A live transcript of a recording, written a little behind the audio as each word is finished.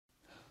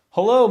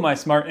Hello, my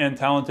smart and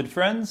talented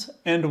friends,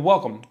 and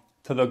welcome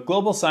to the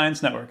Global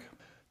Science Network.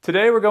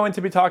 Today we're going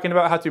to be talking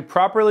about how to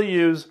properly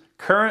use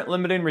current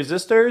limiting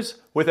resistors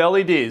with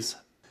LEDs.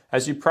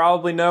 As you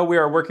probably know, we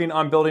are working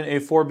on building a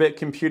 4-bit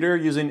computer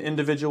using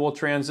individual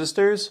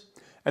transistors,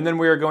 and then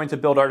we are going to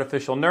build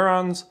artificial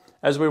neurons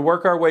as we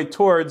work our way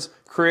towards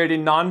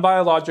creating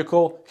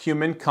non-biological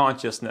human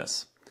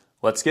consciousness.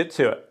 Let's get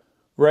to it.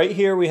 Right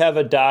here we have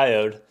a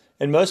diode.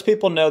 And most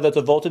people know that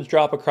the voltage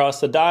drop across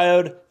the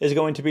diode is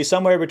going to be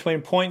somewhere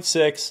between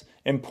 0.6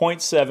 and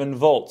 0.7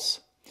 volts.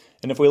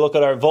 And if we look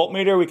at our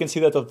voltmeter, we can see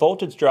that the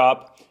voltage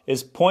drop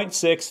is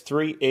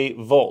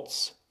 0.638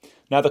 volts.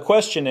 Now the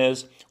question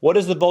is, what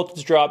is the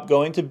voltage drop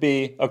going to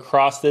be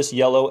across this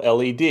yellow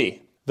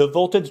LED? The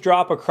voltage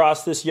drop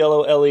across this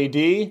yellow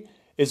LED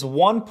is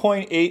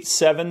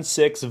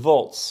 1.876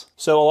 volts.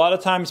 So a lot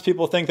of times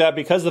people think that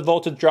because the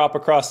voltage drop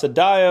across the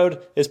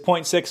diode is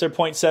 0.6 or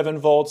 0.7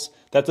 volts,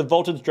 that the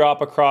voltage drop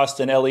across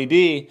an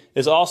LED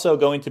is also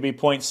going to be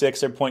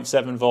 0.6 or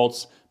 0.7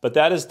 volts, but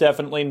that is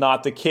definitely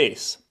not the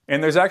case.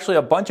 And there's actually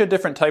a bunch of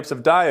different types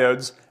of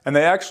diodes, and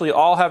they actually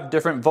all have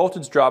different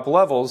voltage drop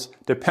levels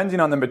depending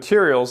on the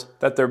materials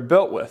that they're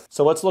built with.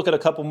 So let's look at a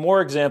couple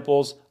more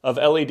examples of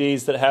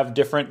LEDs that have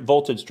different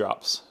voltage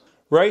drops.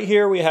 Right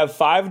here we have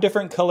 5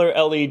 different color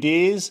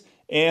LEDs,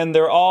 and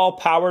they're all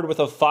powered with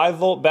a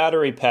 5-volt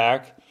battery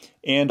pack,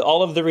 and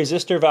all of the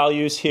resistor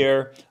values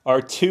here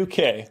are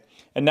 2K.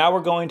 And now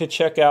we're going to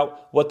check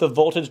out what the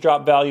voltage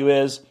drop value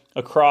is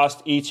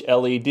across each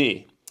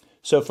LED.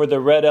 So for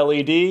the red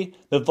LED,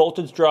 the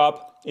voltage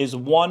drop is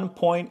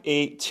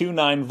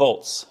 1.829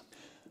 volts.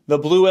 The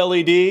blue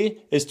LED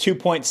is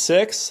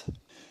 2.6.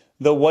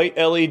 The white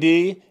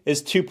LED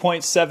is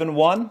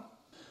 2.71.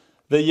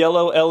 The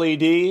yellow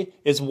LED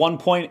is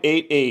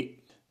 1.88.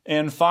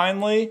 And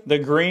finally, the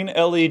green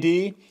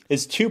LED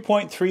is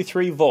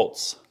 2.33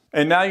 volts.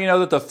 And now you know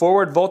that the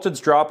forward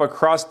voltage drop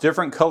across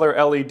different color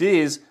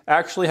LEDs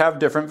actually have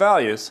different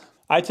values.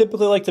 I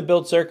typically like to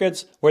build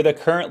circuits where the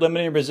current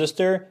limiting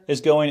resistor is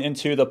going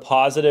into the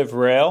positive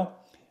rail,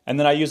 and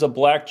then I use a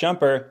black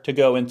jumper to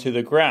go into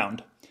the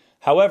ground.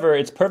 However,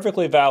 it's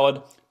perfectly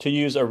valid to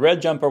use a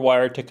red jumper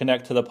wire to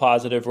connect to the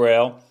positive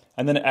rail,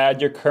 and then add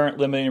your current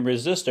limiting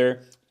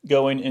resistor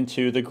going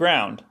into the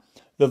ground.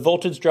 The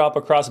voltage drop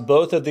across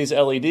both of these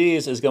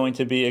LEDs is going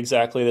to be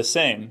exactly the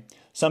same.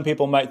 Some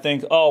people might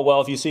think, oh,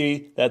 well, if you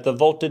see that the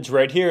voltage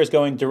right here is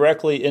going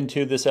directly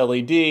into this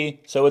LED,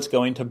 so it's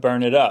going to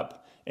burn it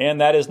up. And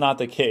that is not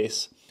the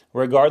case.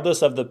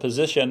 Regardless of the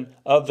position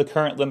of the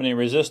current limiting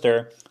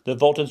resistor, the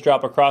voltage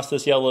drop across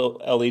this yellow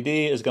LED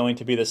is going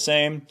to be the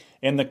same,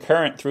 and the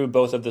current through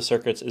both of the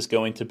circuits is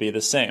going to be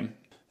the same.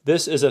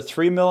 This is a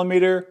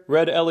 3mm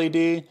red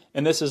LED,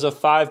 and this is a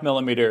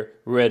 5mm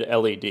red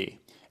LED.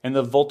 And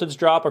the voltage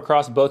drop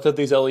across both of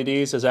these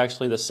LEDs is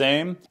actually the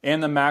same,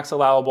 and the max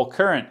allowable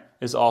current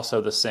is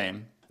also the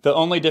same. The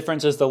only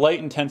difference is the light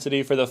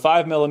intensity for the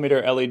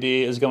 5mm LED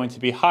is going to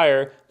be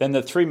higher than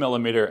the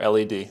 3mm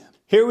LED.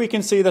 Here we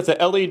can see that the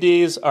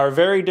LEDs are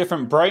very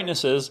different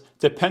brightnesses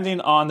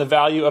depending on the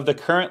value of the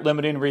current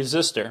limiting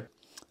resistor.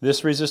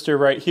 This resistor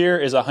right here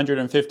is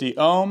 150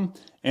 ohm,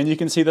 and you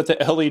can see that the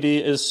LED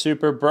is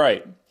super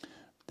bright.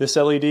 This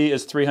LED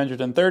is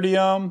 330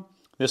 ohm,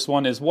 this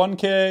one is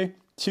 1K,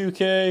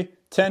 2K,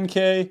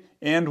 10K,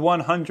 and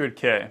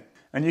 100K.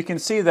 And you can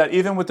see that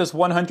even with this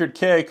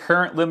 100K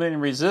current limiting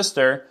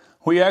resistor,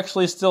 we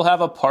actually still have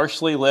a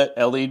partially lit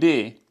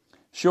LED.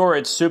 Sure,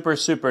 it's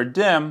super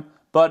dim,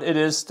 but it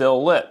is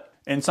still lit.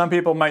 And some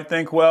people might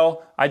think,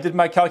 well, I did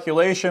my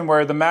calculation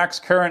where the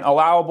max current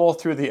allowable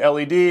through the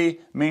LED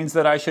means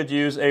that I should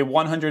use a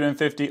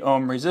 150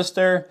 ohm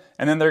resistor,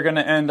 and then they're going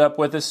to end up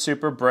with a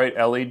super bright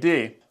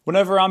LED.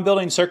 Whenever I'm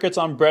building circuits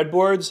on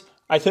breadboards,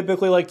 I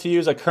typically like to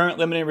use a current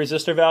limiting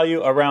resistor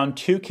value around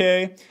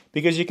 2K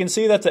because you can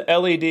see that the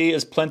LED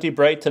is plenty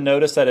bright to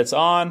notice that it's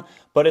on,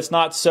 but it's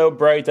not so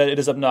bright that it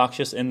is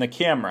obnoxious in the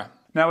camera.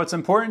 Now it's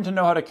important to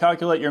know how to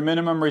calculate your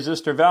minimum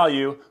resistor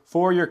value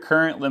for your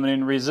current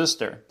limiting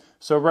resistor.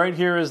 So right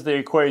here is the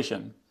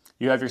equation.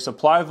 You have your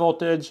supply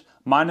voltage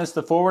minus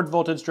the forward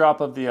voltage drop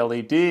of the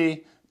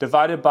LED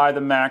divided by the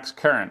max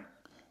current.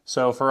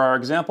 So for our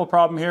example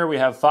problem here, we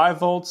have 5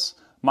 volts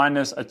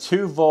minus a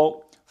 2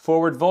 volt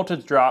forward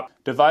voltage drop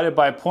divided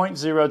by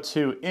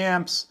 0.02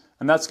 amps,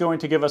 and that's going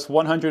to give us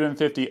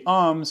 150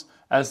 ohms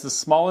as the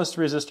smallest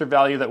resistor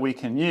value that we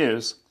can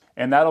use.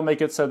 And that'll make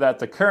it so that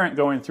the current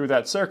going through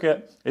that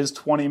circuit is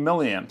 20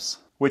 milliamps,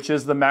 which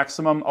is the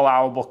maximum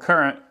allowable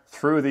current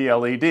through the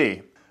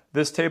LED.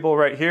 This table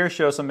right here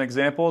shows some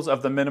examples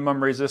of the minimum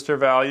resistor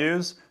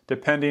values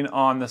depending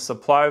on the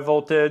supply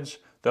voltage,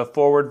 the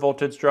forward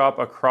voltage drop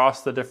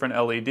across the different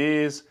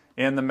LEDs,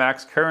 and the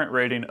max current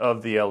rating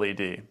of the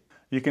LED.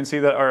 You can see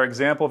that our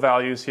example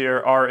values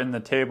here are in the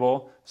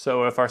table.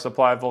 So if our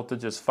supply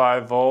voltage is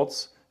 5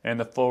 volts and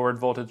the forward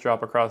voltage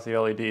drop across the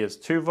LED is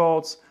 2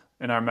 volts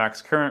and our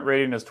max current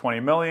rating is 20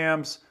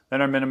 milliamps, then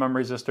our minimum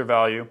resistor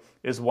value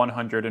is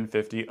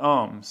 150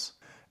 ohms.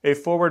 A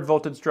forward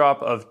voltage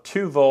drop of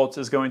 2 volts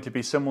is going to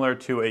be similar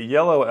to a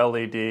yellow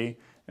LED,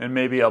 and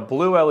maybe a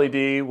blue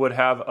LED would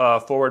have a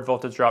forward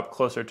voltage drop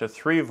closer to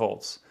 3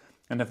 volts.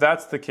 And if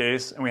that's the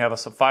case, and we have a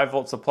 5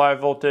 volt supply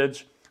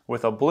voltage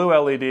with a blue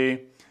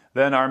LED,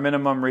 then our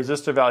minimum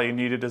resistor value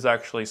needed is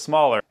actually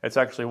smaller. It's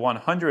actually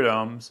 100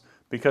 ohms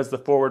because the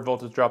forward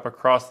voltage drop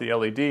across the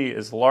LED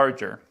is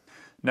larger.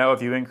 Now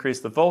if you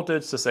increase the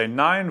voltage to say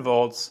 9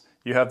 volts,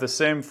 you have the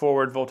same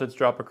forward voltage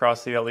drop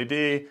across the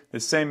LED, the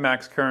same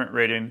max current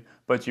rating,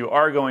 but you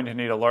are going to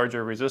need a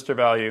larger resistor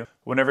value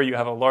whenever you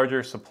have a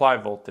larger supply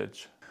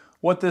voltage.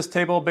 What this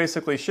table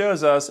basically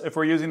shows us, if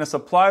we're using a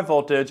supply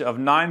voltage of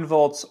 9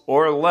 volts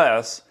or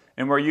less,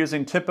 and we're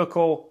using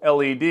typical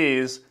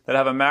LEDs that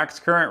have a max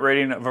current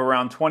rating of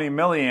around 20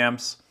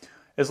 milliamps,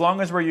 as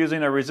long as we're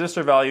using a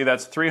resistor value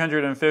that's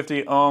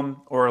 350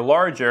 ohm or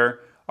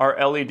larger, our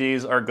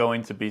LEDs are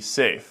going to be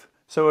safe.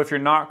 So if you're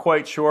not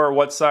quite sure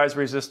what size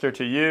resistor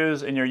to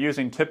use and you're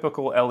using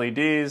typical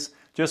LEDs,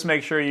 just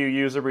make sure you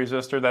use a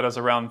resistor that is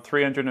around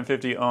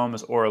 350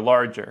 ohms or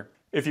larger.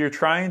 If you're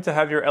trying to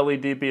have your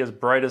LED be as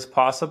bright as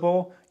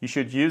possible, you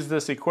should use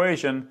this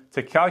equation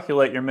to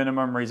calculate your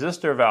minimum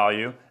resistor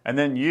value and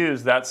then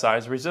use that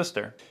size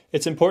resistor.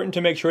 It's important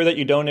to make sure that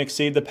you don't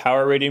exceed the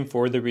power rating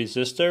for the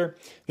resistor.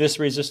 This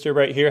resistor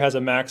right here has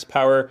a max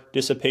power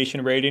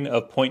dissipation rating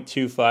of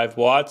 0.25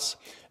 watts,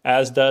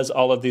 as does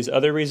all of these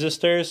other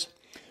resistors.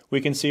 We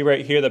can see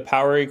right here the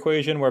power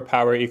equation where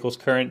power equals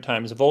current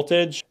times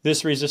voltage.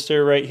 This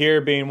resistor right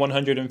here being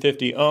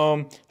 150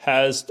 ohm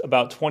has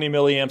about 20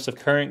 milliamps of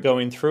current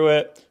going through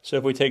it. So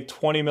if we take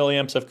 20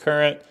 milliamps of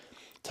current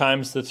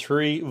times the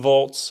 3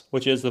 volts,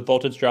 which is the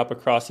voltage drop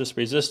across this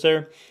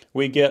resistor,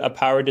 we get a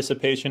power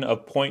dissipation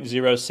of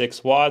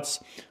 0.06 watts,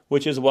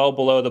 which is well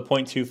below the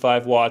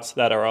 0.25 watts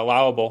that are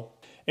allowable.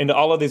 And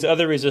all of these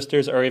other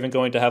resistors are even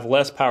going to have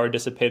less power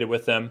dissipated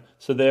with them,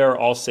 so they are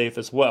all safe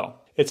as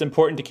well. It's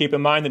important to keep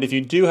in mind that if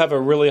you do have a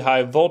really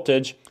high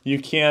voltage, you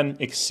can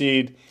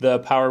exceed the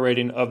power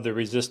rating of the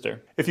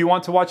resistor. If you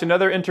want to watch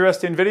another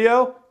interesting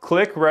video,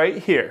 click right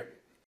here.